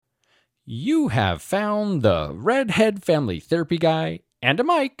You have found the Redhead Family Therapy Guy and a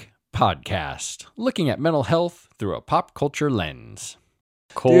Mic podcast, looking at mental health through a pop culture lens.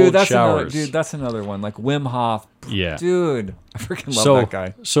 Cold showers. That's another one. Like Wim Hof. Yeah. Dude, I freaking love that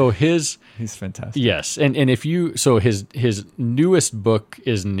guy. So he's fantastic. Yes, and if you his newest book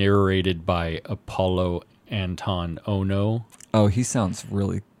is narrated by Apollo Anton Ono. Oh, he sounds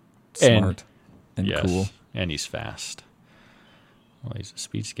really smart and yes, cool. And he's fast. Well, he's a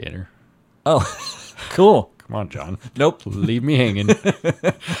speed skater. Oh, cool. Come on, John. Nope. Leave me hanging.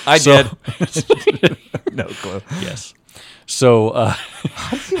 I did. No clue. Yes. So,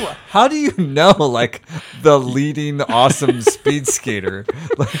 how do you know, like, the leading awesome speed skater?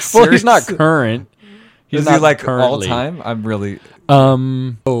 Like, well, he's not current. Is he like all time? I'm really.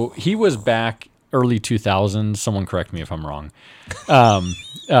 So he was back early 2000s. Someone correct me if I'm wrong.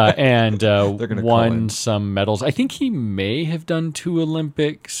 And won some medals. I think he may have done 2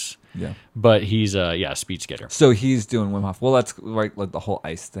 Olympics. Yeah. But he's a speed skater. So he's doing Wim Hof. Well, that's right, like the whole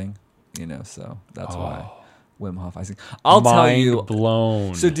ice thing, so that's why Wim Hof icing. I'll tell you. Mind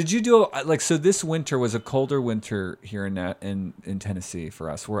blown. So did you do so this winter was a colder winter here in Tennessee for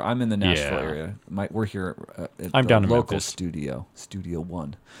us. Where I'm in the Nashville area. We're here at I'm the down in local Memphis. Studio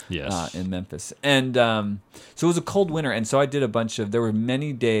One. Yes. In Memphis. And so it was a cold winter, and so I did there were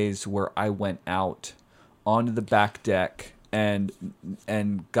many days where I went out onto the back deck and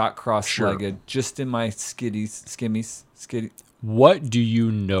got cross-legged just in my skimmies. What do you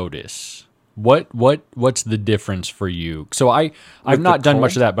notice? What's the difference for you? So I've not done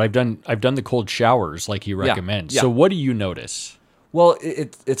much of that, but I've done the cold showers like you recommend. Yeah. So what do you notice? Well,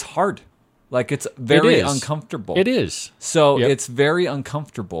 it's hard. Like it's very uncomfortable. It is. So it's very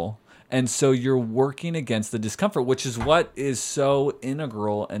uncomfortable. And so you're working against the discomfort, which is what is so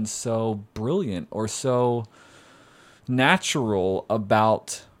integral and so brilliant or so natural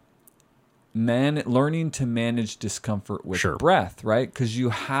about learning to manage discomfort with breath, right? Because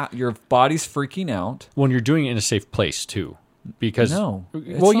your body's freaking out. When you're doing it in a safe place too, because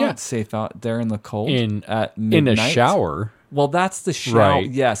it's not safe out there in the cold at midnight. In a shower. Well, that's the shower. Right.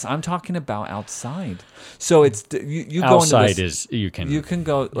 Yes, I'm talking about outside. So it's you go outside into this, is you can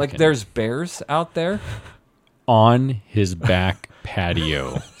go like there's bears out there on his back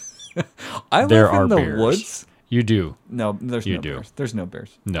patio. I live in the woods. You do. No, there's no bears. There's no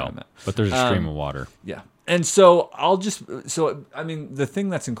bears. No, but there's a stream of water. Yeah. And so I mean, the thing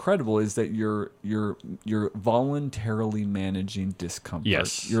that's incredible is that you're voluntarily managing discomfort.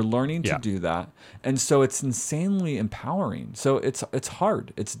 Yes. You're learning to do that. And so it's insanely empowering. So it's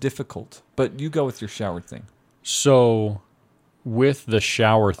hard. It's difficult. But you go with your shower thing. So with the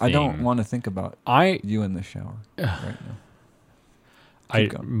shower thing, I don't want to think about you in the shower right now.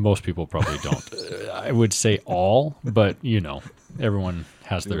 Most people probably don't. I would say all, but everyone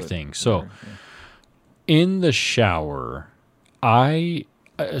has their thing. So in the shower, I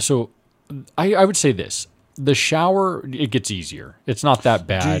would say this. The shower, it gets easier. It's not that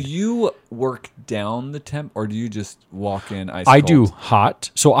bad. Do you work down the temp or do you just walk in ice cold? I do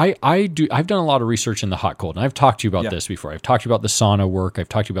hot. So I've done a lot of research in the hot cold, and I've talked to you about this before. I've talked to you about the sauna work. I've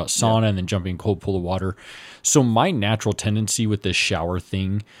talked to you about sauna and then jumping cold pool of water. So my natural tendency with this shower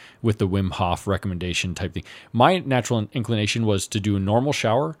thing, with the Wim Hof recommendation type thing, my natural inclination was to do a normal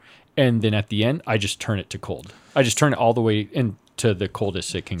shower, and then at the end, I just turn it to cold. I just turn it all the way into the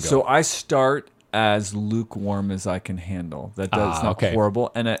coldest it can go. So I start as lukewarm as I can handle. That's not horrible.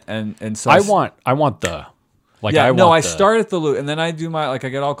 And so I want the I start at the loop, and then I do my I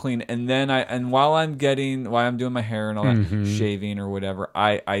get all clean, and then while I'm doing my hair and all that shaving or whatever,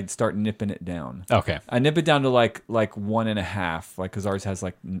 I start nipping it down. Okay, I nip it down to like 1.5, because ours has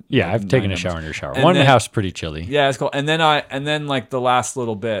I've taken a shower in your shower. 1.5 is pretty chilly. Yeah, it's cool. And then the last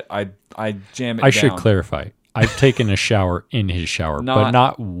little bit, I jam it down. I should clarify. I've taken a shower in his shower, but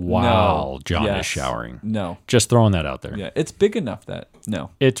not while John is showering. No. Just throwing that out there. Yeah, it's big enough that,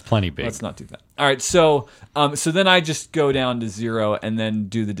 no. It's plenty big. Let's not do that. All right, so then I just go down to 0 and then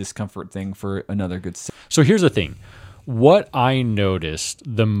do the discomfort thing for another good 6. So here's the thing. What I noticed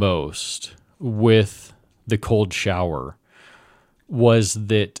the most with the cold shower was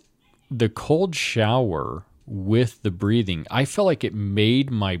that the cold shower with the breathing, I felt like it made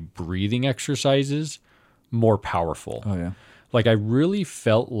my breathing exercises more powerful. Oh yeah. Like I really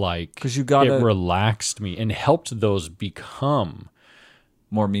felt like it relaxed me and helped those become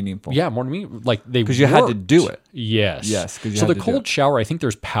more meaningful. Yeah, more meaningful. Like because you had to do it. Yes. Yes. So the cold shower, I think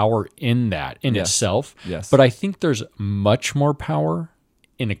there's power in that itself. Yes. But I think there's much more power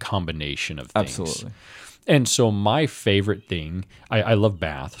in a combination of things. Absolutely. And so my favorite thing, I love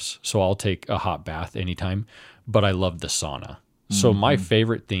baths, so I'll take a hot bath anytime. But I love the sauna. So my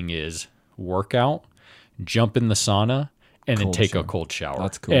favorite thing is workout, jump in the sauna, and then take a cold shower.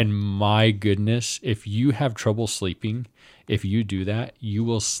 That's cool. And my goodness, if you have trouble sleeping, if you do that, you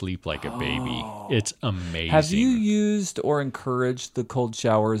will sleep like a baby. It's amazing. Have you used or encouraged the cold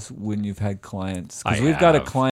showers when you've had clients? Because I we've got a have. client